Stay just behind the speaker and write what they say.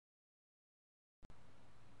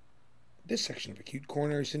This section of acute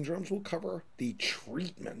coronary syndromes will cover the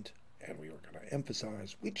treatment, and we are going to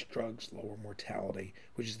emphasize which drugs lower mortality,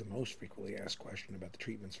 which is the most frequently asked question about the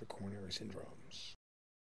treatments for coronary syndromes.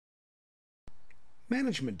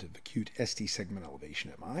 Management of acute ST segment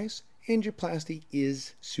elevation MIs, angioplasty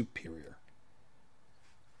is superior.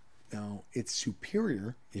 Now, it's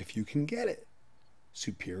superior if you can get it.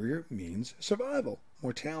 Superior means survival,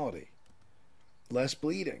 mortality, less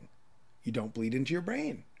bleeding. You don't bleed into your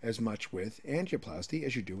brain as much with angioplasty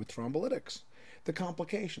as you do with thrombolytics. The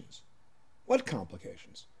complications. What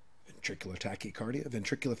complications? Ventricular tachycardia,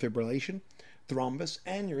 ventricular fibrillation, thrombus,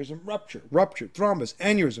 aneurysm, rupture, thrombus,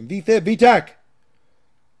 aneurysm, VFib, VTAC.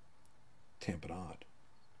 Tamponade.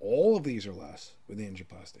 All of these are less with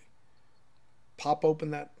angioplasty. Pop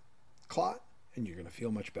open that clot and you're going to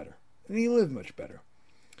feel much better. And you live much better.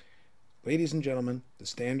 Ladies and gentlemen, the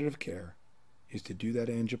standard of care is to do that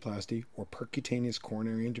angioplasty or percutaneous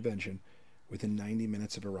coronary intervention within 90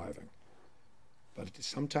 minutes of arriving. But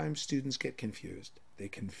sometimes students get confused. They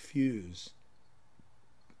confuse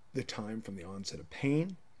the time from the onset of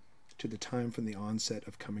pain to the time from the onset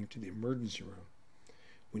of coming to the emergency room.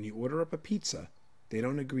 When you order up a pizza, they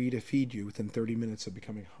don't agree to feed you within 30 minutes of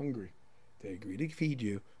becoming hungry. They agree to feed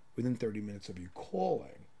you within 30 minutes of you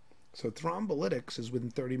calling. So thrombolytics is within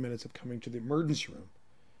 30 minutes of coming to the emergency room,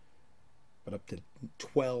 but up to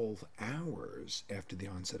 12 hours after the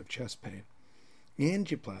onset of chest pain.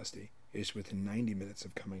 Angioplasty is within 90 minutes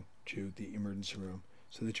of coming to the emergency room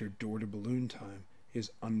so that your door-to-balloon time is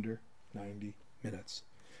under 90 minutes.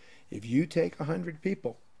 If you take 100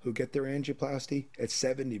 people who get their angioplasty at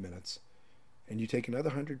 70 minutes, and you take another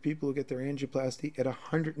 100 people who get their angioplasty at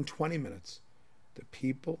 120 minutes, the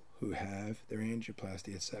people who have their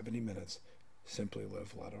angioplasty at 70 minutes simply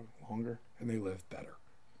live a lot longer and they live better.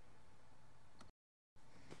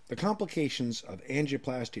 The complications of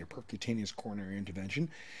angioplasty or percutaneous coronary intervention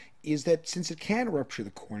is that since it can rupture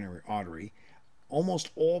the coronary artery,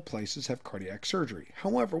 almost all places have cardiac surgery.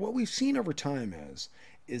 However, what we've seen over time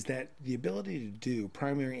is that the ability to do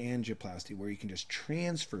primary angioplasty, where you can just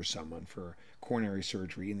transfer someone for coronary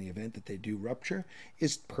surgery in the event that they do rupture,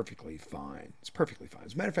 is perfectly fine. It's perfectly fine.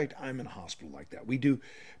 As a matter of fact, I'm in a hospital like that. We do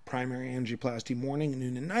primary angioplasty morning,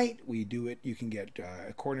 noon, and night. We do it. You can get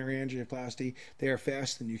coronary angioplasty there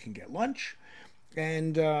fast, and you can get lunch.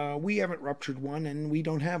 And we haven't ruptured one, and we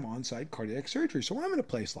don't have on-site cardiac surgery. So when I'm in a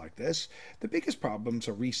place like this, the biggest problems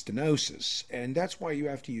are restenosis, and that's why you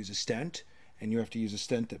have to use a stent, and you have to use a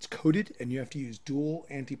stent that's coated, and you have to use dual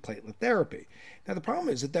antiplatelet therapy. Now the problem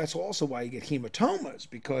is that that's also why you get hematomas,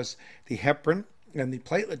 because the heparin and the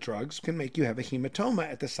platelet drugs can make you have a hematoma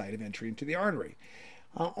at the site of entry into the artery.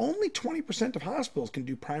 Only 20% of hospitals can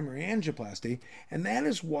do primary angioplasty, and that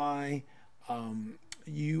is why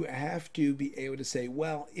you have to be able to say,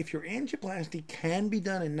 well, if your angioplasty can be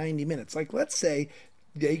done in 90 minutes, like let's say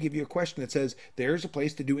they give you a question that says, there's a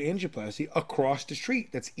place to do angioplasty across the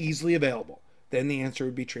street that's easily available, then the answer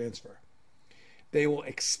would be transfer. They will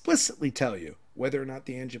explicitly tell you whether or not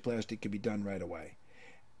the angioplasty can be done right away.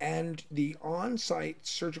 And the on-site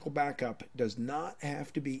surgical backup does not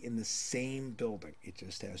have to be in the same building. It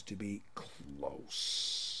just has to be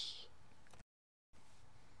close.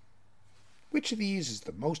 Which of these is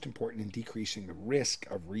the most important in decreasing the risk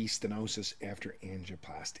of restenosis after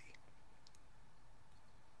angioplasty?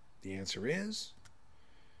 The answer is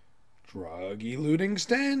drug-eluting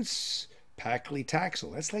stents.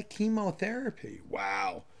 Paclitaxel. That's like chemotherapy.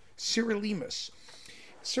 Wow. Sirolimus.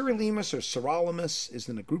 Sirolimus or sirolimus is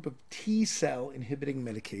in a group of T-cell inhibiting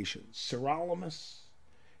medications. Sirolimus,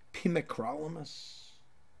 pimecrolimus,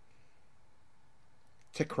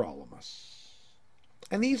 tacrolimus.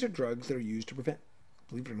 And these are drugs that are used to prevent,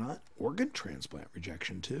 believe it or not, organ transplant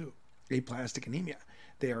rejection too. Aplastic anemia.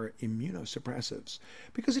 They are immunosuppressives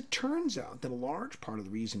because it turns out that a large part of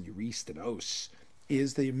the reason you restenose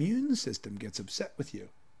is the immune system gets upset with you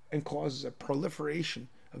and causes a proliferation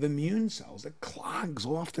of immune cells that clogs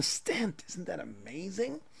off the stent. Isn't that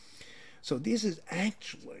amazing? So this is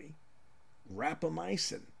actually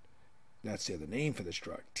rapamycin. That's the other name for this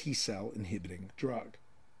drug, T-cell inhibiting drug.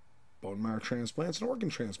 Bone marrow transplants and organ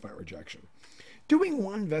transplant rejection. Doing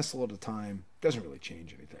one vessel at a time doesn't really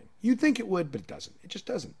change anything. You'd think it would, but it doesn't. It just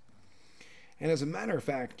doesn't. And as a matter of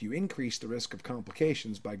fact, you increase the risk of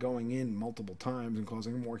complications by going in multiple times and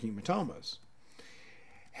causing more hematomas.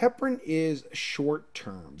 Heparin is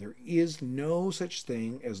short-term. There is no such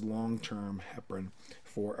thing as long-term heparin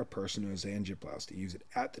for a person who has angioplasty. Use it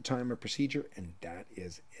at the time of procedure, and that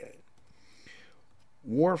is it.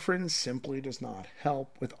 Warfarin simply does not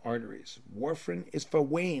help with arteries. Warfarin is for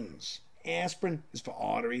wanes. Aspirin is for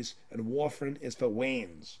arteries, and warfarin is for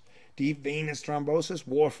veins. Deep venous thrombosis,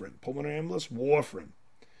 warfarin. Pulmonary embolus, warfarin.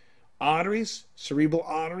 Arteries, cerebral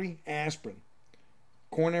artery, aspirin.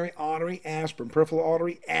 Coronary artery, aspirin. Peripheral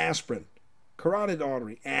artery, aspirin. Carotid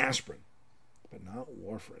artery, aspirin. But not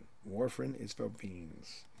warfarin. Warfarin is for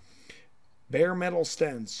veins. Bare metal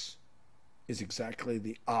stents is exactly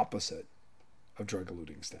the opposite of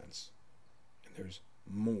drug-eluting stents. And there's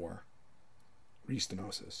more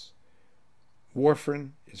restenosis.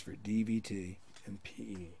 Warfarin is for DVT and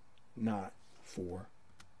PE, not for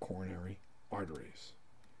coronary arteries.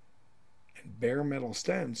 And bare metal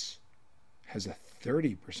stents has a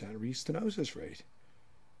 30% restenosis rate.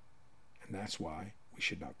 And that's why we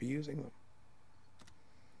should not be using them.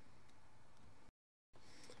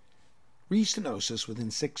 Restenosis within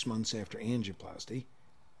 6 months after angioplasty,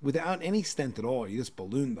 without any stent at all, you just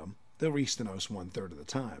balloon them, they'll restenose 1/3 of the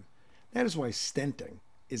time. That is why stenting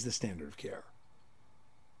is the standard of care.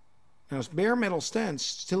 Now, bare metal stents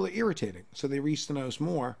still are irritating, so they restenose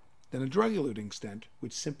more than a drug-eluting stent,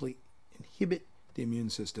 which simply inhibit the immune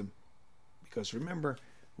system. Because remember,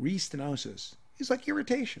 restenosis is like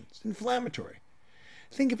irritation. It's inflammatory.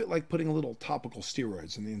 Think of it like putting a little topical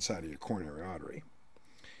steroids on the inside of your coronary artery.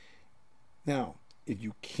 Now, if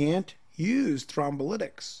you can't use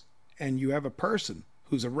thrombolytics and you have a person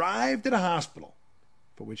who's arrived at a hospital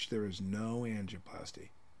for which there is no angioplasty,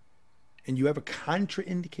 and you have a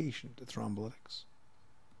contraindication to thrombolytics,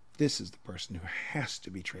 this is the person who has to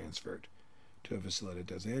be transferred to a facility that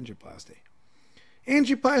does angioplasty.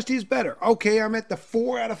 Angioplasty is better. Okay, I'm at the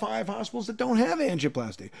 4 out of 5 hospitals that don't have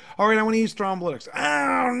angioplasty. All right, I want to use thrombolytics.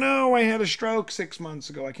 Oh, no, I had a stroke 6 months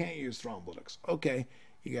ago. I can't use thrombolytics. Okay,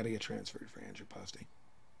 you got to get transferred for angioplasty.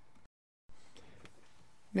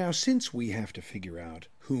 Now, since we have to figure out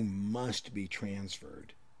who must be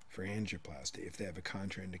transferred for angioplasty if they have a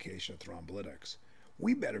contraindication of thrombolytics,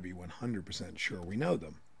 we better be 100% sure we know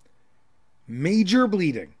them. Major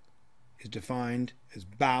bleeding is defined as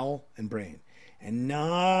bowel and brain, and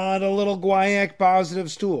not a little guaiac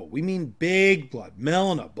positive stool. We mean big blood,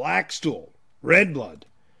 melena, black stool, red blood.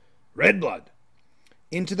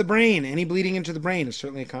 Into the brain, any bleeding into the brain is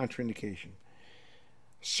certainly a contraindication.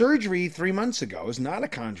 Surgery 3 months ago is not a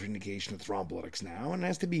contraindication of thrombolytics now, and it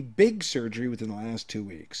has to be big surgery within the last 2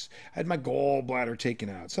 weeks. I had my gallbladder taken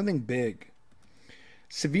out, something big.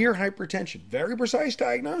 Severe hypertension, very precise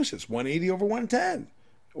diagnosis, 180/110,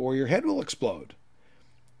 or your head will explode.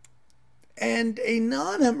 And a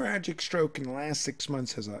non-hemorrhagic stroke in the last 6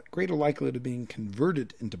 months has a greater likelihood of being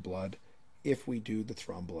converted into blood if we do the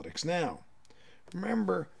thrombolytics now.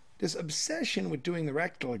 Remember, this obsession with doing the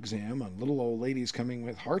rectal exam on little old ladies coming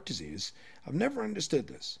with heart disease, I've never understood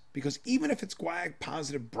this. Because even if it's guaiac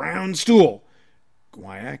positive brown stool,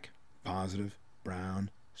 guaiac positive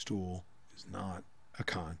brown stool is not a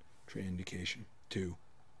contraindication to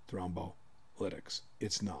thrombolytics.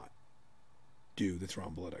 It's not. Do the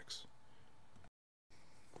thrombolytics.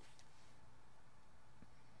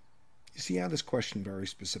 You see how this question very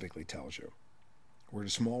specifically tells you. We're at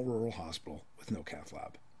a small rural hospital with no cath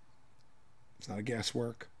lab. It's not a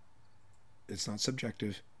guesswork. It's not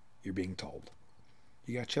subjective. You're being told.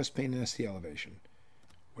 You got chest pain and ST elevation.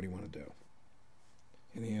 What do you want to do?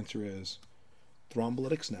 And the answer is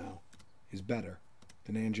thrombolytics now is better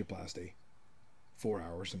than angioplasty 4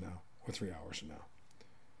 hours from now or 3 hours from now.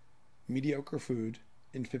 Mediocre food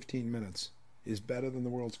in 15 minutes is better than the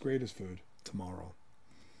world's greatest food tomorrow.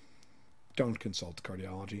 Don't consult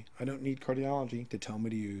cardiology. I don't need cardiology to tell me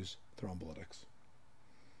to use thrombolytics.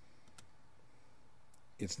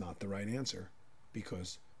 It's not the right answer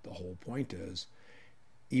because the whole point is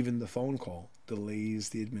even the phone call delays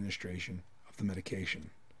the administration of the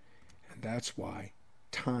medication. And that's why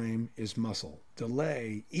time is muscle.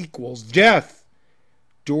 Delay equals death.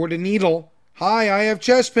 Door to needle. Hi, I have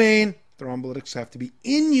chest pain. Thrombolytics have to be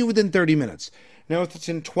in you within 30 minutes. Now, if it's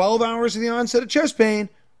in 12 hours of the onset of chest pain,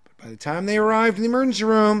 but by the time they arrive in the emergency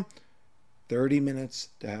room, 30 minutes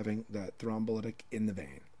to having that thrombolytic in the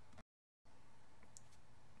vein.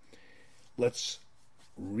 Let's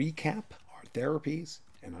recap our therapies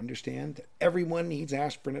and understand that everyone needs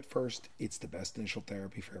aspirin at first. It's the best initial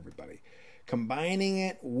therapy for everybody. Combining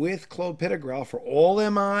it with clopidogrel for all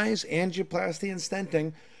MIs, angioplasty, and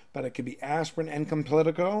stenting, but it could be aspirin and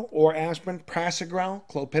clopidogrel, or aspirin, prasugrel,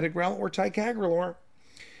 clopidogrel, or ticagrelor.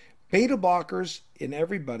 Beta blockers in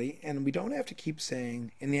everybody, and we don't have to keep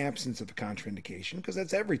saying in the absence of a contraindication, because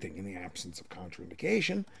that's everything in the absence of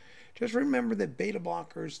contraindication. Just remember that beta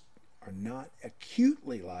blockers are not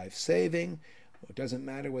acutely life-saving. It doesn't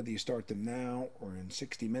matter whether you start them now or in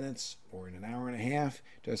 60 minutes or in an hour and a half,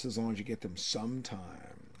 just as long as you get them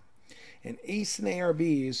sometime. And ACE and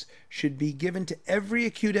ARBs should be given to every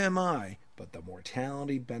acute MI, but the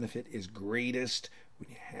mortality benefit is greatest when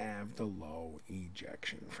you have the low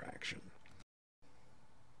ejection fraction.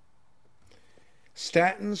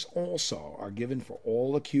 Statins also are given for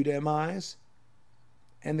all acute MIs,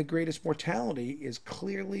 and the greatest mortality is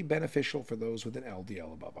clearly beneficial for those with an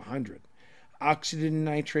LDL above 100. Oxygen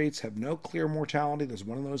nitrates have no clear mortality. There's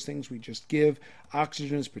one of those things we just give.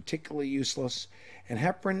 Oxygen is particularly useless. And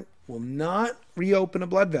heparin will not reopen a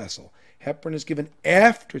blood vessel. Heparin is given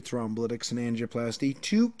after thrombolytics and angioplasty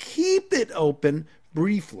to keep it open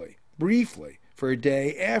briefly, for a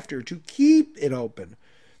day after, to keep it open.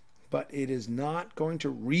 But it is not going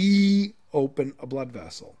to reopen a blood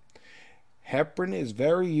vessel. Heparin is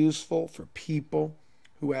very useful for people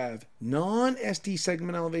who have non-ST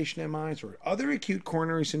segment elevation MIs or other acute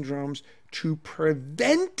coronary syndromes to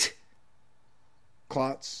prevent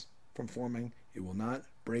clots from forming. It will not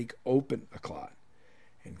break open a clot.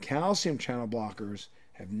 And calcium channel blockers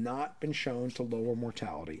have not been shown to lower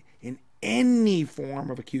mortality in any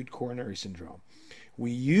form of acute coronary syndrome.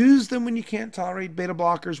 We use them when you can't tolerate beta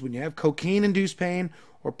blockers, when you have cocaine-induced pain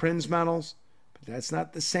or Prinz metals, but that's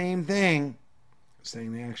not the same thing as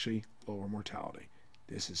saying they actually lower mortality.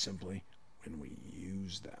 This is simply when we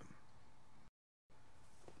use them.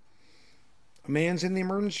 A man's in the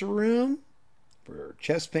emergency room for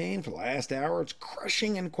chest pain for the last hour. It's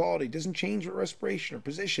crushing in quality. Doesn't change with respiration or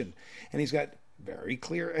position. And he's got very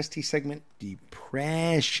clear ST segment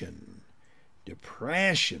depression.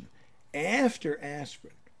 Depression. After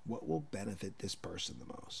aspirin, what will benefit this person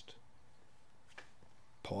the most?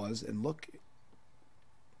 Pause and look.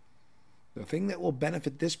 The thing that will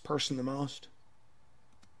benefit this person the most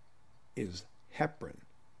is heparin,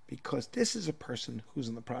 because this is a person who's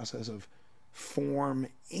in the process of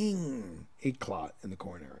forming a clot in the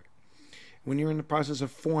coronary. When you're in the process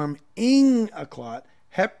of forming a clot,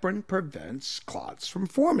 heparin prevents clots from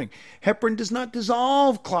forming. Heparin does not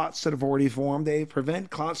dissolve clots that have already formed. They prevent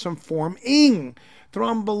clots from forming.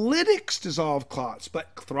 Thrombolytics dissolve clots,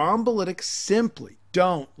 but thrombolytics simply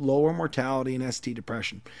don't lower mortality in ST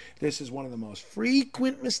depression. This is one of the most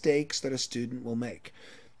frequent mistakes that a student will make.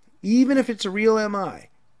 Even if it's a real MI,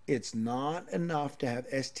 it's not enough to have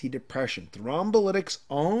ST depression. Thrombolytics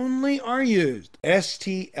only are used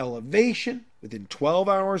ST elevation within 12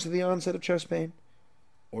 hours of the onset of chest pain,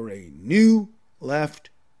 or a new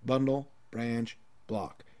left bundle branch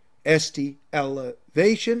block. ST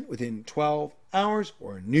elevation within 12 hours,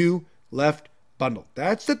 or a new left bundle.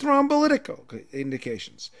 That's the thrombolytic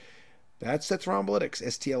indications. That's the thrombolytics,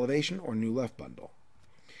 ST elevation or new left bundle.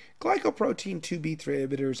 Glycoprotein 2B3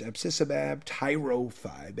 inhibitors, abscissimab,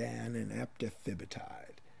 tirofiban, and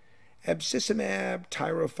aptifibitide. Abscissimab,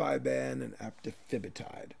 tirofiban, and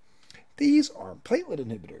aptifibitide. These are platelet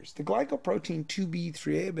inhibitors. The glycoprotein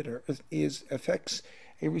 2B3 inhibitor affects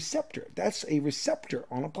a receptor. That's a receptor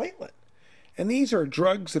on a platelet. And these are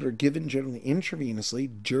drugs that are given generally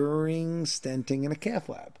intravenously during stenting in a cath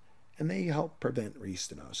lab. And they help prevent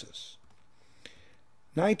restenosis.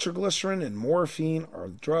 Nitroglycerin and morphine are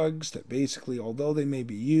drugs that basically, although they may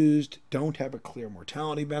be used, don't have a clear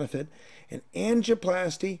mortality benefit. And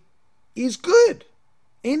angioplasty is good.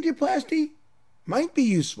 Angioplasty might be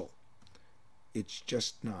useful. It's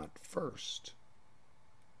just not first.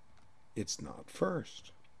 It's not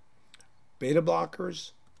first. Beta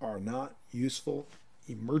blockers are not useful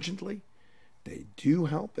emergently. They do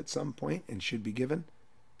help at some point and should be given,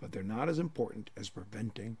 but they're not as important as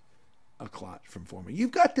preventing a clot from forming.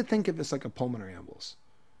 You've got to think of this like a pulmonary embolus,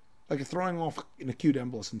 like a throwing off an acute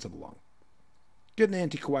embolus into the lung. Get an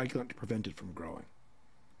anticoagulant to prevent it from growing.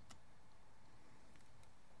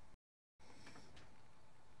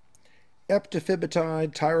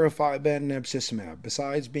 Aptifibitide, tirofiban, and abscissimab,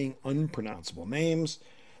 besides being unpronounceable names,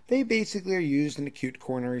 they basically are used in acute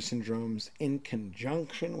coronary syndromes in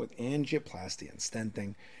conjunction with angioplasty and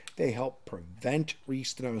stenting. They help prevent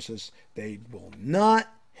restenosis. They will not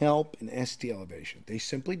help in ST elevation. They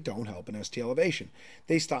simply don't help in ST elevation.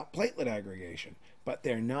 They stop platelet aggregation, but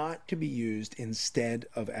they're not to be used instead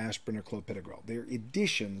of aspirin or clopidogrel. They're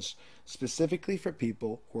additions specifically for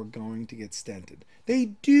people who are going to get stented. They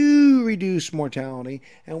do reduce mortality,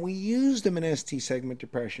 and we use them in ST segment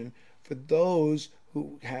depression for those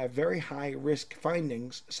who have very high risk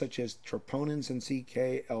findings, such as troponins and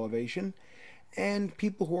CK elevation, and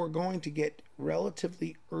people who are going to get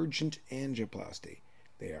relatively urgent angioplasty.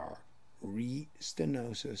 They are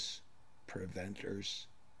restenosis preventers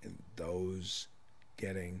in those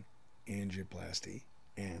getting angioplasty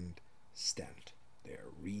and stent. They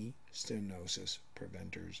are restenosis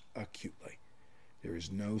preventers acutely. There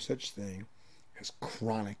is no such thing as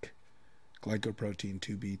chronic glycoprotein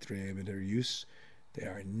 2B3 inhibitor use, they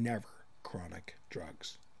are never chronic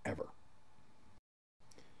drugs, ever.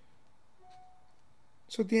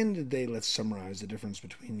 So at the end of the day, let's summarize the difference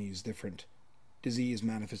between these different disease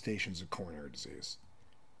manifestations of coronary disease.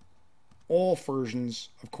 All versions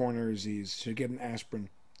of coronary disease should get an aspirin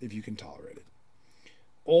if you can tolerate it.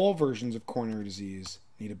 All versions of coronary disease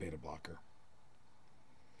need a beta blocker.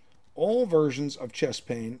 All versions of chest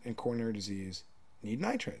pain and coronary disease need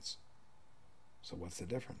nitrates. So what's the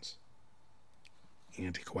difference?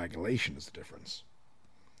 Anticoagulation is the difference.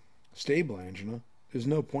 Stable angina, there's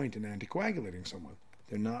no point in anticoagulating someone.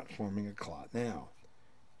 They're not forming a clot now.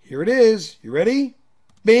 Here it is. You ready?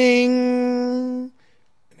 Bing!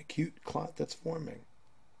 An acute clot that's forming.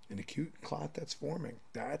 An acute clot that's forming.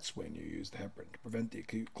 That's when you use the heparin to prevent the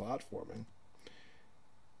acute clot forming.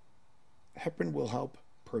 Heparin will help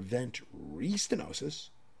prevent restenosis,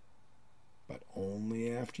 but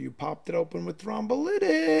only after you popped it open with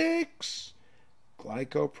thrombolytics.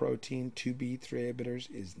 Glycoprotein 2B3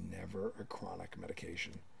 inhibitors is never a chronic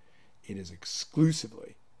medication. It is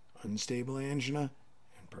exclusively unstable angina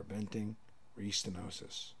and preventing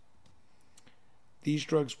restenosis. These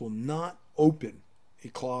drugs will not open a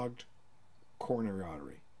clogged coronary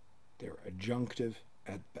artery. They're adjunctive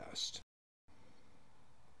at best.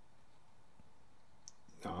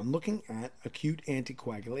 Now, I'm looking at acute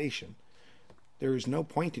anticoagulation. There is no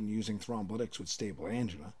point in using thrombolytics with stable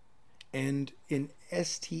angina. And in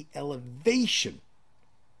ST elevation,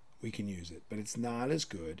 we can use it, but it's not as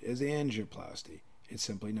good as angioplasty. It's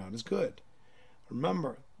simply not as good.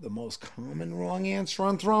 Remember, the most common wrong answer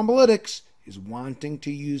on thrombolytics is wanting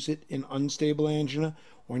to use it in unstable angina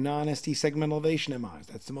or non-ST segment elevation MIs.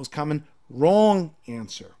 That's the most common wrong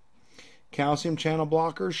answer. Calcium channel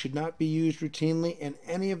blockers should not be used routinely in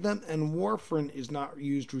any of them, and warfarin is not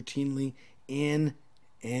used routinely in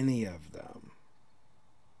any of them.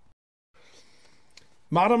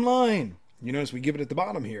 Bottom line, you notice we give it at the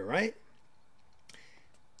bottom here, right?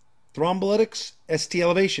 Thrombolytics, ST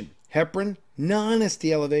elevation. Heparin,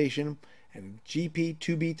 non-ST elevation. And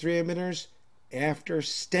GP2B3 emitters after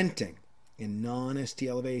stenting in non-ST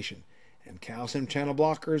elevation. And calcium channel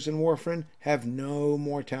blockers and warfarin have no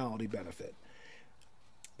mortality benefit.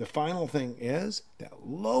 The final thing is that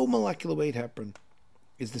low molecular weight heparin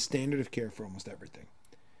is the standard of care for almost everything.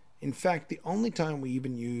 In fact, the only time we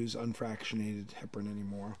even use unfractionated heparin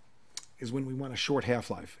anymore is when we want a short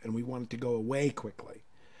half-life and we want it to go away quickly.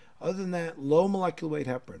 Other than that, low molecular weight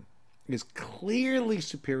heparin is clearly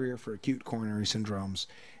superior for acute coronary syndromes,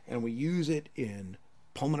 and we use it in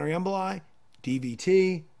pulmonary emboli,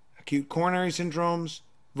 DVT, acute coronary syndromes,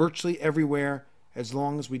 virtually everywhere, as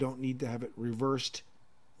long as we don't need to have it reversed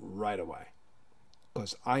right away.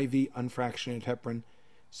 Because IV unfractionated heparin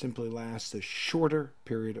simply lasts a shorter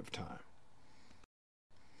period of time.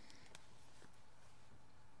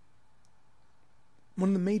 One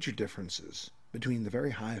of the major differences between the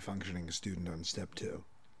very high-functioning student on Step 2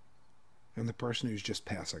 and the person who's just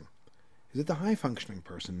passing is that the high-functioning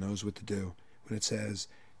person knows what to do when it says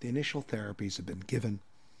the initial therapies have been given,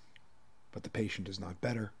 but the patient is not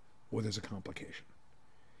better, or there's a complication.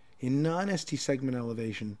 In non-ST segment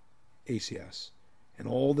elevation, ACS, and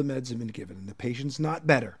all the meds have been given, and the patient's not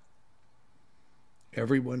better,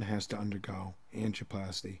 everyone has to undergo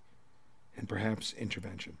angioplasty and perhaps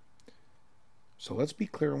intervention. So let's be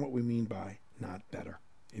clear on what we mean by not better.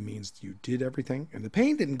 It means you did everything and the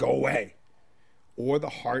pain didn't go away, or the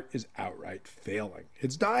heart is outright failing.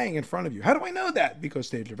 It's dying in front of you. How do I know that? Because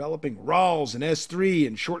they're developing RALs and S3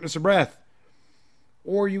 and shortness of breath.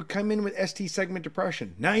 Or you come in with ST segment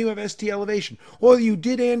depression. Now you have ST elevation. Or you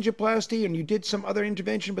did angioplasty and you did some other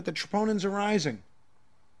intervention, but the troponins are rising.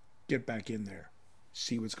 Get back in there.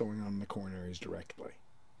 See what's going on in the coronaries directly,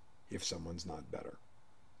 if someone's not better.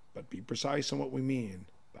 But be precise on what we mean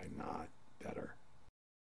by not better.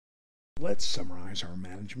 Let's summarize our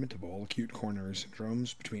management of all acute coronary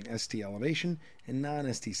syndromes between ST elevation and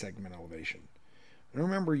non-ST segment elevation. And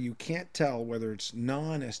remember, you can't tell whether it's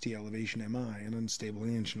non-ST elevation MI and unstable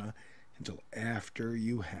angina until after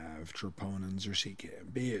you have troponins or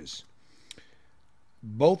CKMBs.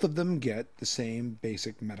 Both of them get the same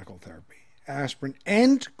basic medical therapy: aspirin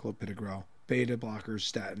and clopidogrel, beta blockers,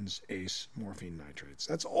 statins, ACE, morphine nitrates.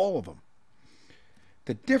 That's all of them.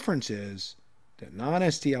 The difference is that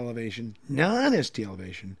non-ST elevation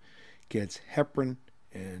gets heparin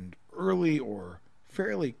and early or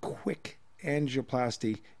fairly quick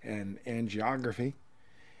angioplasty and angiography,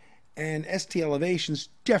 and ST elevations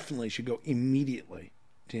definitely should go immediately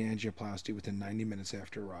to angioplasty within 90 minutes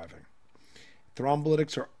after arriving.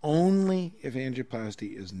 Thrombolytics are only if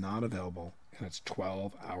angioplasty is not available That's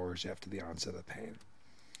 12 hours after the onset of pain.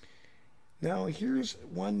 Now, here's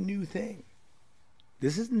one new thing.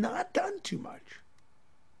 This is not done too much.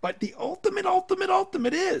 But the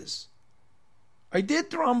ultimate is, I did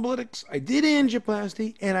thrombolytics, I did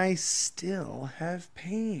angioplasty, and I still have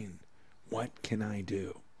pain. What can I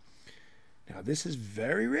do? Now, this is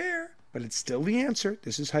very rare, but it's still the answer.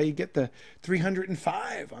 This is how you get the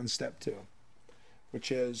 305 on step 2,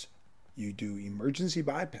 which is you do emergency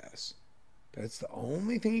bypass. That's the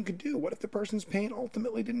only thing you could do. What if the person's pain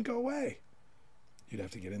ultimately didn't go away? You'd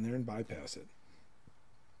have to get in there and bypass it.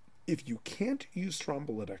 If you can't use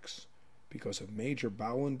thrombolytics because of major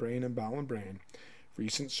bowel and brain,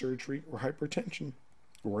 recent surgery or hypertension,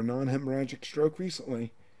 or non-hemorrhagic stroke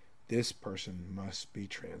recently, this person must be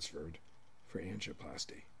transferred for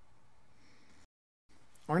angioplasty.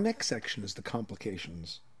 Our next section is the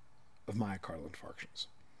complications of myocardial infarctions.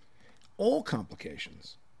 All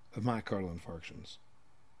complications of myocardial infarctions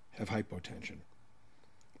have hypotension.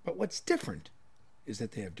 But what's different is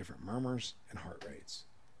that they have different murmurs and heart rates.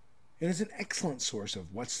 It is an excellent source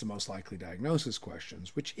of what's the most likely diagnosis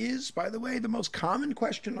questions, which is, by the way, the most common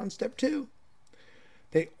question on step 2.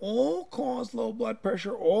 They all cause low blood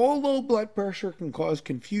pressure. All low blood pressure can cause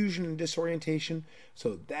confusion and disorientation,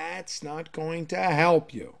 so that's not going to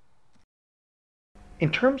help you.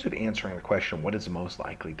 In terms of answering the question, what is the most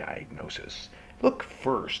likely diagnosis? Look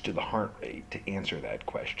first to the heart rate to answer that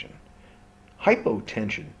question.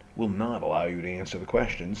 Hypotension will not allow you to answer the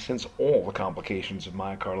question, since all the complications of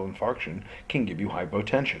myocardial infarction can give you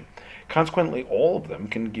hypotension. Consequently, all of them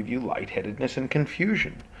can give you lightheadedness and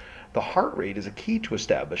confusion. The heart rate is a key to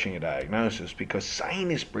establishing a diagnosis because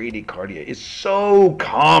sinus bradycardia is so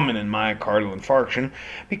common in myocardial infarction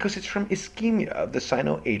because it's from ischemia of the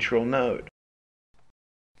sinoatrial node.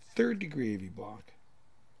 Third degree AV block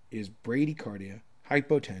is bradycardia,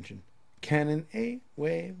 hypotension, Canon A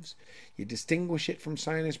waves. You distinguish it from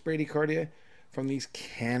sinus bradycardia from these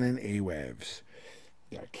Canon A waves.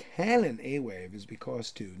 The Canon A wave is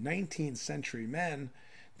because to 19th century men,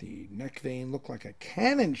 the neck vein looked like a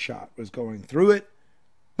cannon shot was going through it.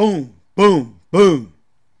 Boom, boom, boom.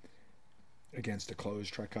 Against a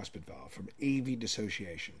closed tricuspid valve from AV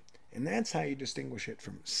dissociation. And that's how you distinguish it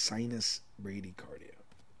from sinus bradycardia.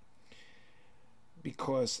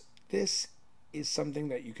 Because this is something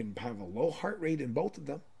that you can have a low heart rate in both of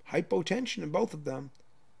them, hypotension in both of them,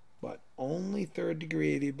 but only third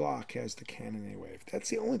degree AV block has the Canon A wave. That's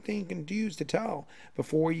the only thing you can use to tell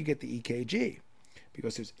before you get the EKG,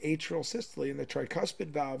 because there's atrial systole and the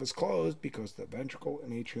tricuspid valve is closed because the ventricle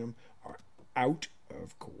and atrium are out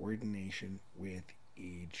of coordination with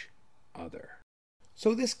each other.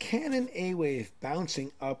 So this Canon A wave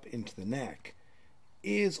bouncing up into the neck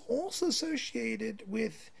is also associated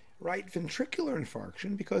with right ventricular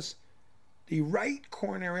infarction because the right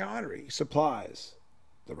coronary artery supplies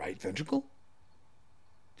the right ventricle,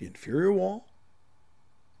 the inferior wall,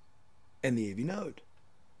 and the AV node.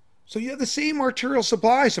 So you have the same arterial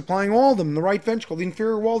supply supplying all of them, the right ventricle, the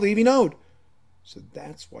inferior wall, the AV node. So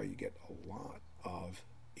that's why you get a lot of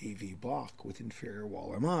AV block with inferior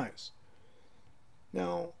wall MIs.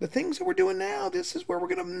 Now, the things that we're doing now, this is where we're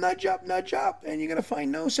going to nudge up, and you're going to find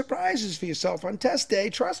no surprises for yourself on test day,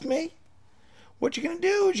 trust me. What you're going to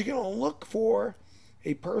do is you're going to look for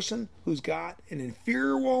a person who's got an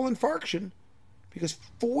inferior wall infarction, because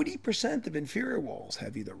 40% of inferior walls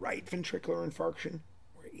have either right ventricular infarction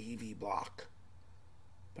or AV block.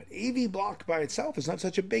 But AV block by itself is not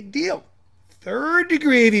such a big deal. Third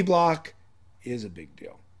degree AV block is a big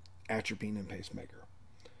deal. Atropine and pacemaker.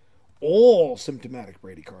 All symptomatic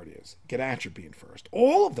bradycardias get atropine first.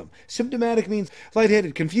 All of them. Symptomatic means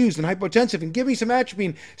lightheaded, confused, and hypotensive. And give me some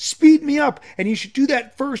atropine. Speed me up. And you should do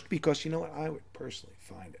that first because, you know what, I would personally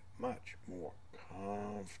find it much more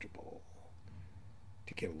comfortable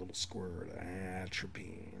to get a little squirt of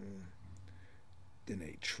atropine than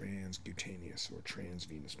a transcutaneous or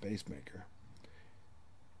transvenous pacemaker.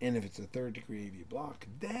 And if it's a third degree AV block,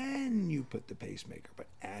 then you put the pacemaker, but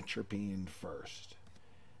atropine first.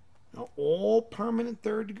 Now, all permanent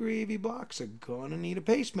third degree AV blocks are going to need a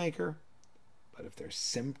pacemaker, but if they're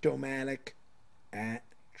symptomatic,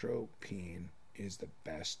 atropine is the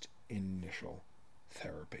best initial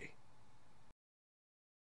therapy.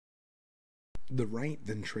 The right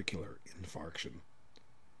ventricular infarction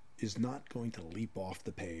is not going to leap off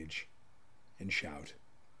the page and shout.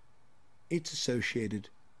 It's associated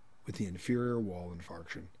with the inferior wall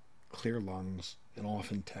infarction, clear lungs, and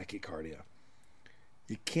often tachycardia.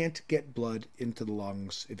 You can't get blood into the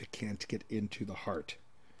lungs if it can't get into the heart.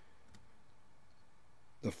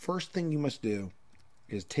 The first thing you must do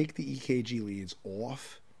is take the EKG leads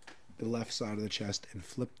off the left side of the chest and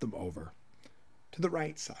flip them over to the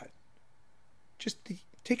right side. Just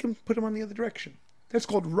take them, put them on the other direction. That's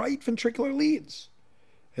called right ventricular leads.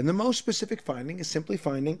 And the most specific finding is simply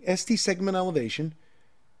finding ST segment elevation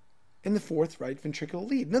in the fourth right ventricular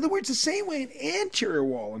lead. In other words, the same way in anterior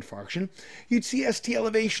wall infarction, you'd see ST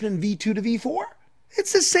elevation in V2 to V4.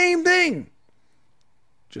 It's the same thing,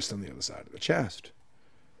 just on the other side of the chest.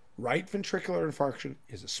 Right ventricular infarction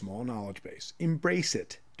is a small knowledge base. Embrace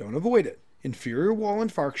it. Don't avoid it. Inferior wall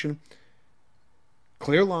infarction,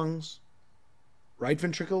 clear lungs, right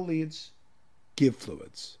ventricular leads, give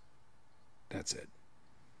fluids. That's it.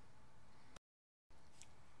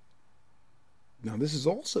 Now, this is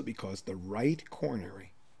also because the right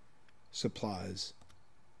coronary supplies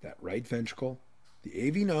that right ventricle, the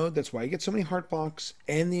AV node, that's why you get so many heart blocks,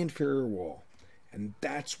 and the inferior wall. And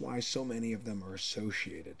that's why so many of them are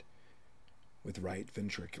associated with right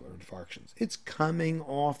ventricular infarctions. It's coming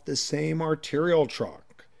off the same arterial trunk.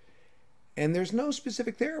 And there's no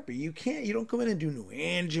specific therapy. You don't go in and do new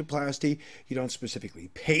angioplasty. You don't specifically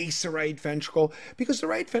pace the right ventricle because the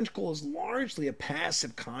right ventricle is largely a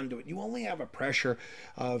passive conduit. You only have a pressure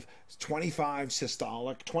of 25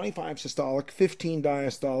 systolic, 15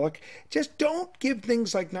 diastolic. Just don't give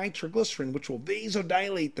things like nitroglycerin, which will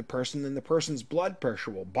vasodilate the person, and the person's blood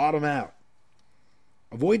pressure will bottom out.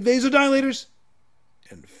 Avoid vasodilators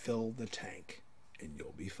and fill the tank, and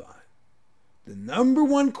you'll be fine. The number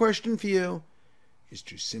one question for you is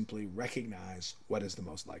to simply recognize what is the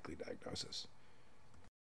most likely diagnosis.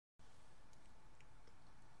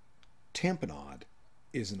 Tamponade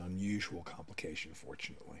is an unusual complication,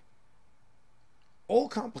 fortunately. All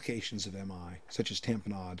complications of MI, such as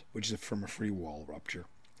tamponade, which is from a free wall rupture,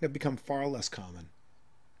 have become far less common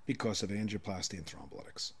because of angioplasty and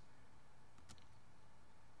thrombolytics.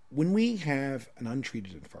 When we have an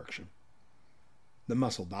untreated infarction, the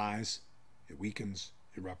muscle dies, it weakens,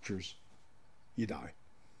 it ruptures, you die.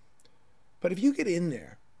 But if you get in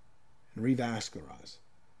there and revascularize,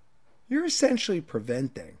 you're essentially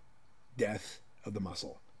preventing death of the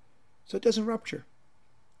muscle, so it doesn't rupture.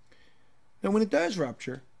 Now, when it does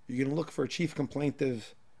rupture, you're going to look for a chief complaint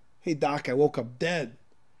of, hey doc, I woke up dead.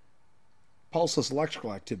 Pulseless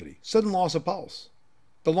electrical activity, sudden loss of pulse.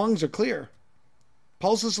 The lungs are clear.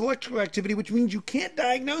 Pulseless electrical activity, which means you can't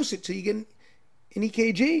diagnose it till you get an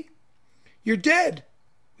EKG. You're dead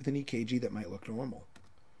with an EKG that might look normal.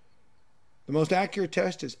 The most accurate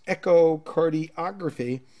test is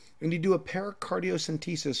echocardiography, and you do a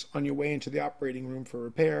pericardiocentesis on your way into the operating room for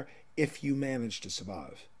repair if you manage to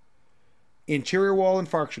survive. Anterior wall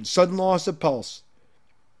infarction, sudden loss of pulse,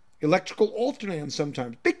 electrical alternans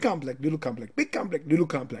sometimes, big complex, little complex, big complex, little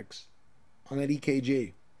complex on that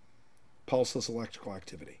EKG. Pulseless electrical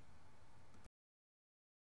activity.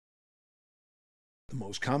 The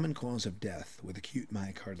most common cause of death with acute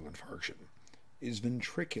myocardial infarction is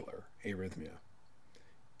ventricular arrhythmia.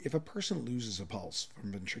 If a person loses a pulse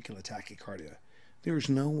from ventricular tachycardia, there is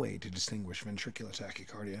no way to distinguish ventricular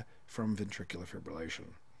tachycardia from ventricular fibrillation.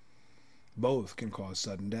 Both can cause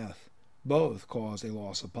sudden death. Both cause a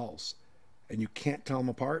loss of pulse. And you can't tell them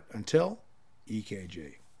apart until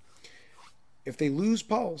EKG. If they lose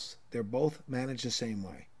pulse, they're both managed the same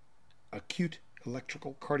way. Acute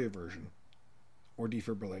electrical cardioversion or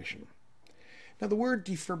defibrillation. Now, the word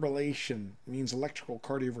defibrillation means electrical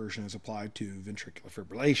cardioversion is applied to ventricular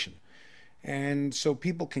fibrillation. And so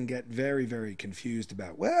people can get very, very confused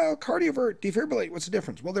about, well, cardiovert, defibrillate, what's the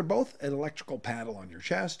difference? Well, they're both an electrical paddle on your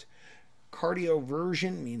chest.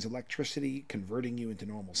 Cardioversion means electricity converting you into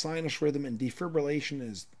normal sinus rhythm, and defibrillation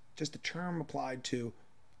is just a term applied to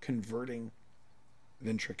converting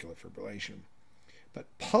ventricular fibrillation. But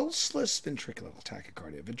pulseless ventricular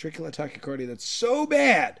tachycardia that's so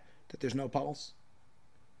bad that there's no pulse,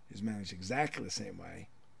 is managed exactly the same way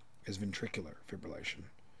as ventricular fibrillation.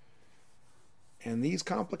 And these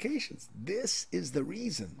complications, this is the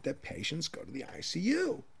reason that patients go to the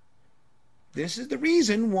ICU. This is the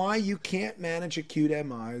reason why you can't manage acute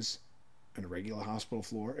MIs on a regular hospital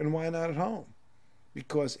floor, and why not at home.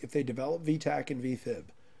 Because if they develop VTAC and VFib,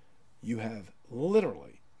 you have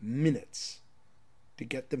literally minutes to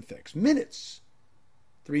get them fixed. Minutes.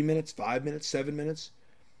 3 minutes, 5 minutes, 7 minutes.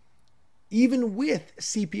 Even with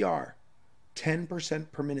CPR,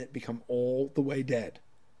 10% per minute become all the way dead.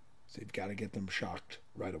 So you've got to get them shocked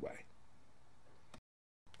right away.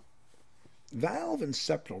 Valve and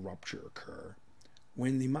septal rupture occur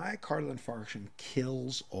when the myocardial infarction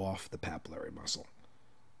kills off the papillary muscle.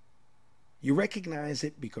 You recognize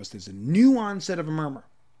it because there's a new onset of a murmur,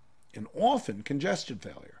 and often congestion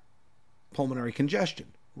failure, pulmonary congestion,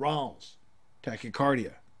 RALS,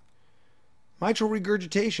 tachycardia, mitral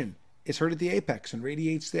regurgitation, is heard at the apex and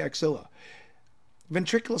radiates the axilla.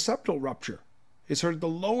 Ventriculoseptal rupture is heard at the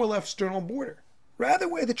lower left sternal border, rather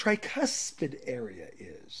where the tricuspid area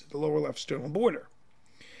is, the lower left sternal border.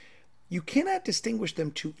 You cannot distinguish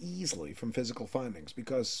them too easily from physical findings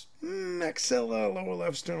because axilla, lower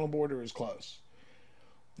left sternal border is close.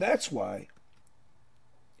 That's why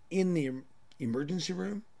in the emergency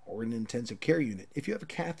room or an intensive care unit, if you have a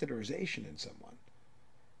catheterization in someone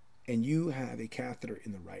and you have a catheter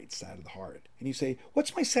in the right side of the heart and you say,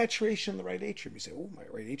 what's my saturation in the right atrium? You say, oh, my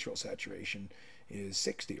right atrial saturation is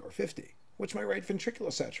 60 or 50. What's my right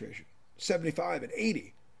ventricular saturation? 75 and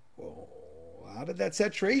 80. Well, how did that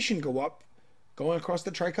saturation go up going across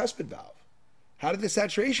the tricuspid valve? How did the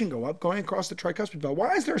saturation go up going across the tricuspid valve?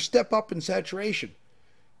 Why is there a step up in saturation?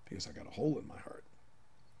 Because I got a hole in my heart.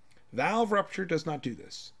 Valve rupture does not do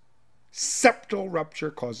this. Septal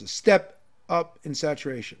rupture causes step up in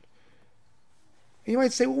saturation. And you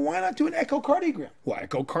might say, well, why not do an echocardiogram? Well,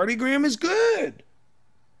 echocardiogram is good.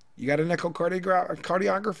 You got an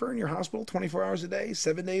echocardiographer in your hospital 24 hours a day,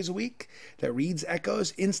 7 days a week that reads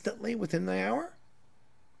echoes instantly within the hour?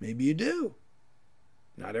 Maybe you do.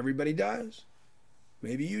 Not everybody does.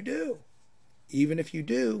 Maybe you do. Even if you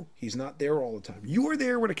do, he's not there all the time. You are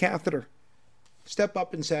there with a catheter. Step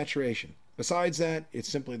up in saturation. Besides that, it's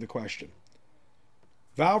simply the question.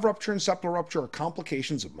 Valve rupture and septal rupture are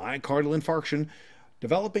complications of myocardial infarction,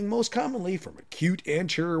 developing most commonly from acute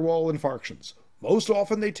anterior wall infarctions. Most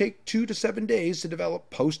often they take 2 to 7 days to develop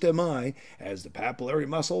post-MI as the papillary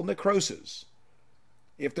muscle necroses.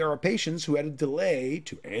 If there are patients who had a delay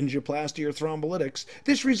to angioplasty or thrombolytics,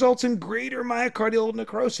 this results in greater myocardial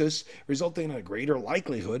necrosis, resulting in a greater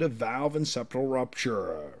likelihood of valve and septal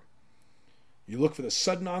rupture. You look for the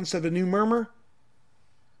sudden onset of a new murmur,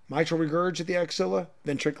 mitral regurg at the axilla,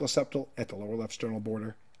 ventriculoseptal at the lower left sternal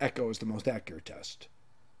border. Echo is the most accurate test.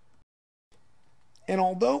 And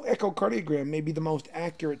although echocardiogram may be the most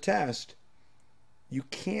accurate test, you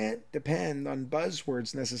can't depend on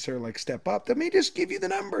buzzwords necessarily like step up. They may just give you the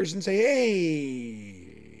numbers and say,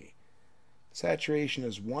 hey, saturation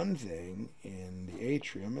is one thing in the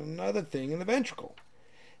atrium and another thing in the ventricle.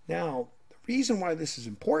 Now, the reason why this is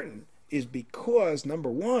important is because, number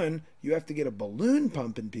one, you have to get a balloon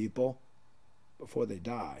pump in people before they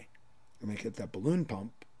die. And they get that balloon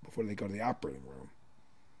pump before they go to the operating room.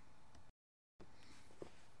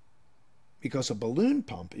 Because a balloon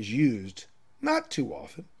pump is used not too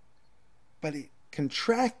often, but it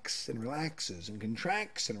contracts and relaxes and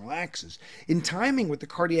contracts and relaxes in timing with the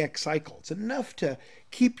cardiac cycle. It's enough to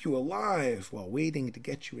keep you alive while waiting to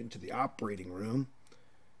get you into the operating room.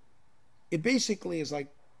 It basically is like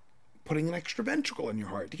putting an extra ventricle in your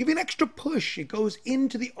heart. To give you an extra push, it goes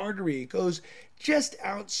into the artery. It goes just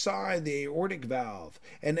outside the aortic valve.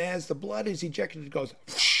 And as the blood is ejected, it goes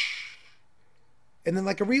whoosh. And then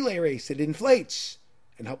like a relay race, it inflates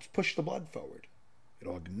and helps push the blood forward. It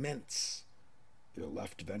augments your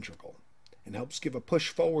left ventricle and helps give a push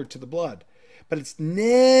forward to the blood. But it's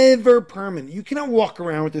never permanent. You cannot walk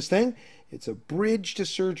around with this thing. It's a bridge to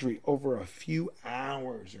surgery over a few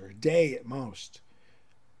hours or a day at most.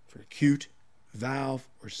 For acute valve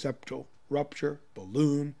or septal rupture,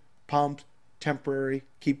 balloon, pumped, temporary,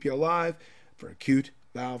 keep you alive. For acute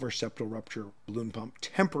valve or septal rupture, balloon pump,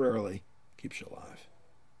 temporarily keeps you alive.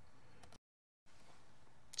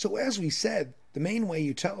 So as we said, the main way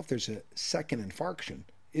you tell if there's a second infarction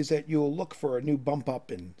is that you'll look for a new bump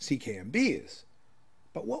up in CKMBs.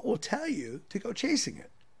 But what will tell you to go chasing it?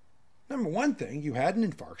 Number one thing, you had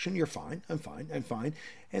an infarction, you're fine, I'm fine.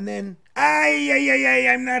 And then,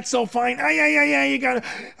 I'm not so fine.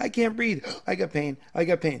 I can't breathe. I got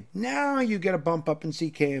pain. Now you get a bump up in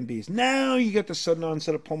CKMBs. Now you get the sudden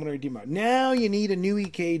onset of pulmonary edema. Now you need a new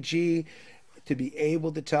EKG to be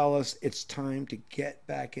able to tell us it's time to get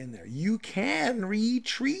back in there. You can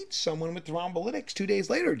retreat someone with thrombolytics 2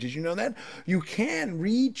 days later. Did you know that? You can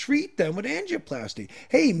retreat them with angioplasty.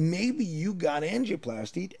 Hey, maybe you got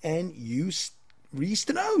angioplasty and you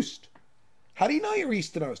restenosed. How do you know you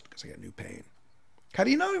restenosed? Because I got new pain. How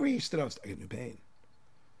do you know you restenosed? I got new pain.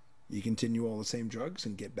 You continue all the same drugs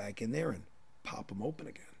and get back in there and pop them open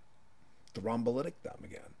again. Thrombolytic them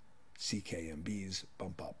again. CKMBs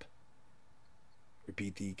bump up.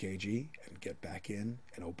 Repeat the EKG and get back in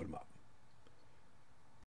and open them up.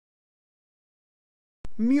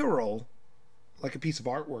 Mural, like a piece of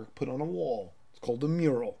artwork put on a wall. It's called a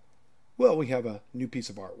mural. Well, we have a new piece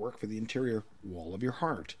of artwork for the interior wall of your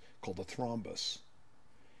heart called a thrombus.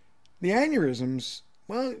 The aneurysms,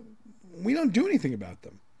 well, we don't do anything about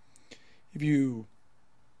them. If you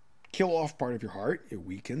kill off part of your heart, it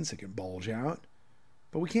weakens, it can bulge out.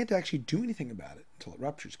 but we can't actually do anything about it until it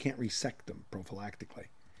ruptures. Can't resect them prophylactically.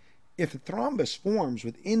 If a thrombus forms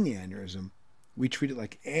within the aneurysm, we treat it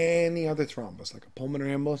like any other thrombus, like a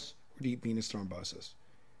pulmonary embolus or deep venous thrombosis.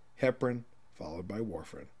 Heparin followed by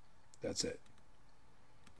warfarin. That's it.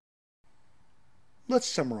 Let's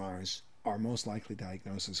summarize our most likely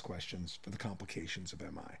diagnosis questions for the complications of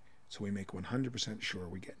MI, so we make 100% sure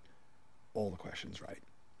we get all the questions right.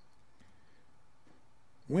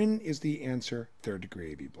 When is the answer third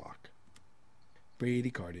degree AV block?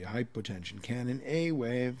 Bradycardia, hypotension, canon A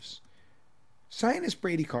waves. Sinus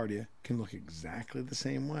bradycardia can look exactly the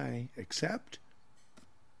same way, except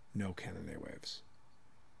no canon A waves.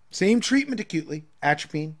 Same treatment acutely,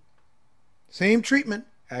 atropine. Same treatment,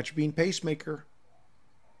 atropine pacemaker,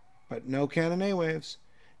 but no canon A waves.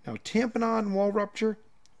 Now, tamponade wall rupture,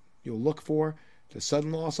 you'll look for the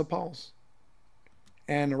sudden loss of pulse.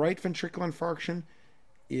 And the right ventricular infarction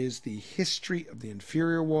is the history of the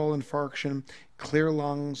inferior wall infarction, clear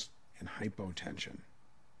lungs, and hypotension.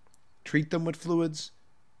 Treat them with fluids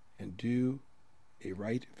and do a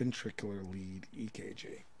right ventricular lead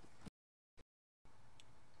EKG.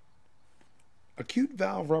 Acute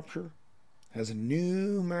valve rupture has a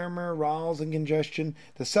new murmur, rales, and congestion.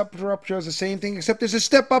 The septal rupture has the same thing, except there's a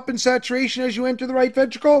step up in saturation as you enter the right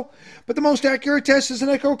ventricle. But the most accurate test is an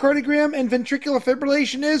echocardiogram, and ventricular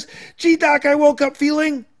fibrillation is, gee, doc, I woke up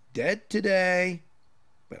feeling dead today,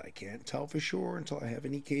 but I can't tell for sure until I have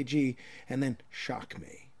an EKG, and then shock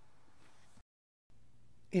me.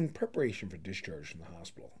 In preparation for discharge from the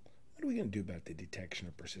hospital, what are we going to do about the detection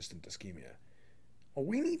of persistent ischemia? Well,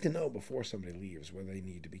 we need to know before somebody leaves whether they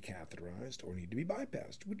need to be catheterized or need to be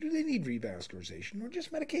bypassed. Do they need revascularization or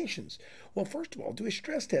just medications? Well, first of all, do a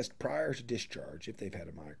stress test prior to discharge if they've had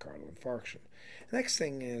a myocardial infarction. The next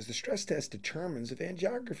thing is the stress test determines if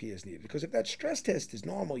angiography is needed, because if that stress test is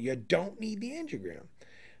normal, you don't need the angiogram.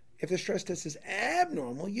 If the stress test is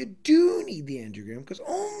abnormal, you do need the angiogram, because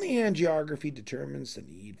only angiography determines the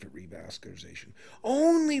need for revascularization.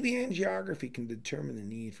 Only the angiography can determine the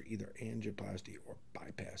need for either angioplasty or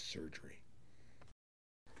bypass surgery.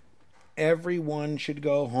 Everyone should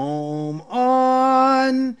go home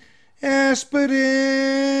on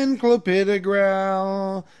aspirin,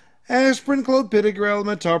 clopidogrel, aspirin, clopidogrel,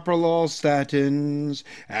 metoprolol, statins,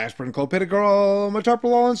 aspirin, clopidogrel,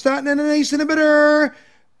 metoprolol, and statin, and an ACE inhibitor.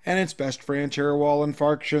 And it's best for anterior wall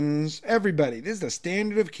infarctions. Everybody, this is the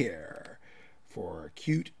standard of care for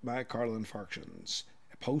acute myocardial infarctions.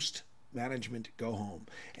 Post-management, go home.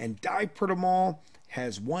 And dipridamol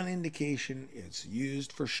has one indication. It's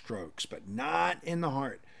used for strokes, but not in the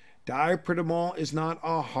heart. Dipridamol is not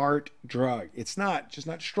a heart drug. It's not, just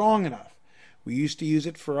not strong enough. We used to use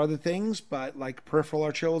it for other things, but like peripheral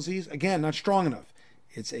arterial disease, again, not strong enough.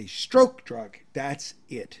 It's a stroke drug. That's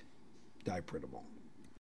it, dipridamol.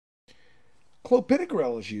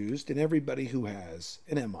 Clopidogrel is used in everybody who has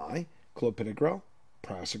an MI, clopidogrel,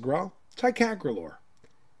 prasugrel, ticagrelor,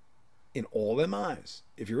 in all MIs,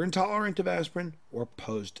 if you're intolerant of aspirin or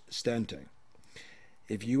post-stenting.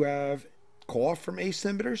 If you have cough from ACE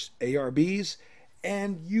inhibitors, ARBs,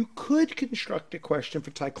 and you could construct a question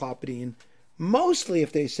for ticlopidine, mostly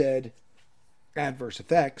if they said adverse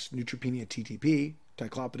effects, neutropenia, TTP,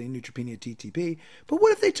 ticlopidine, neutropenia, TTP. But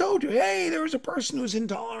what if they told you, hey, there was a person who's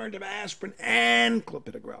intolerant of aspirin and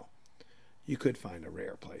clopidogrel? You could find a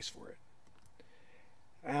rare place for it.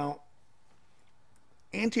 Now,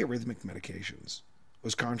 antiarrhythmic medications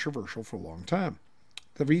was controversial for a long time.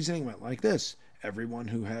 The reasoning went like this. Everyone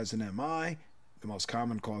who has an MI, the most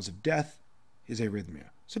common cause of death is arrhythmia.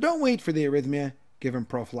 So don't wait for the arrhythmia, give them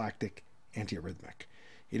prophylactic antiarrhythmic.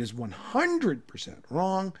 It is 100%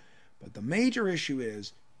 wrong. But the major issue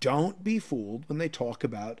is, don't be fooled when they talk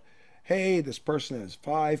about, hey, this person has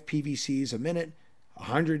 5 PVCs a minute,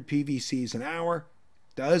 100 PVCs an hour.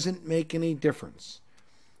 Doesn't make any difference.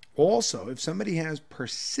 Also, if somebody has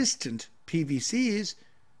persistent PVCs,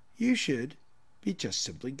 you should be just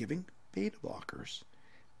simply giving beta blockers.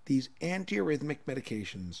 These antiarrhythmic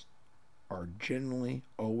medications are generally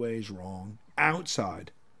always wrong outside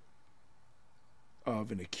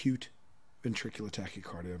of an acute ventricular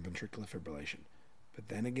tachycardia and ventricular fibrillation. But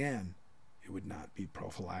then again, it would not be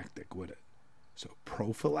prophylactic, would it? So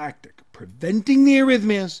prophylactic, preventing the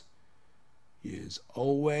arrhythmias, is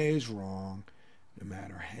always wrong, no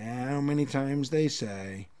matter how many times they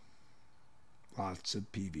say lots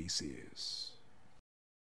of PVCs.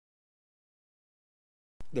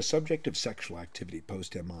 The subject of sexual activity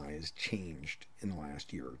post-MI has changed in the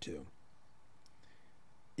last year or two.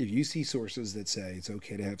 If you see sources that say it's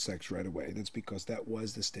okay to have sex right away, that's because that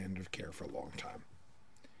was the standard of care for a long time.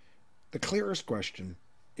 The clearest question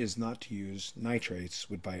is not to use nitrates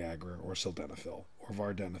with Viagra or sildenafil or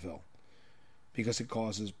vardenafil because it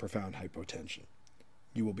causes profound hypotension.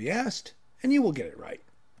 You will be asked, and you will get it right.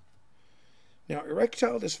 Now,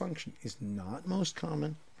 erectile dysfunction is not most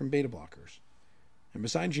common from beta blockers. And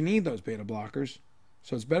besides, you need those beta blockers,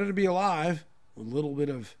 so it's better to be alive with a little bit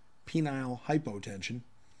of penile hypotension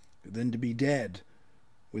than to be dead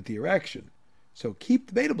with the erection. So keep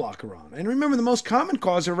the beta blocker on. And remember, the most common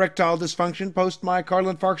cause of erectile dysfunction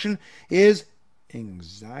post-myocardial infarction is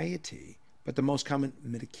anxiety. But the most common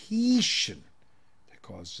medication that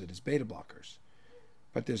causes it is beta blockers.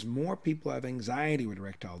 But there's more people who have anxiety with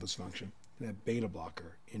erectile dysfunction than have beta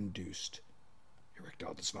blocker-induced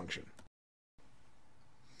erectile dysfunction.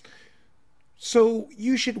 So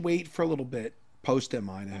you should wait for a little bit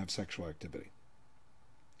post-MI to have sexual activity.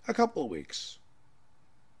 A couple of weeks.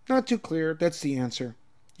 Not too clear. That's the answer.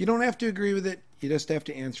 You don't have to agree with it. You just have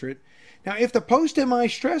to answer it. Now, if the post-MI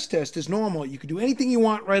stress test is normal, you can do anything you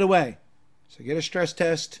want right away. So get a stress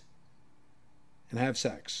test and have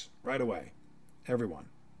sex right away. Everyone.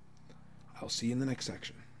 I'll see you in the next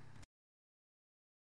section.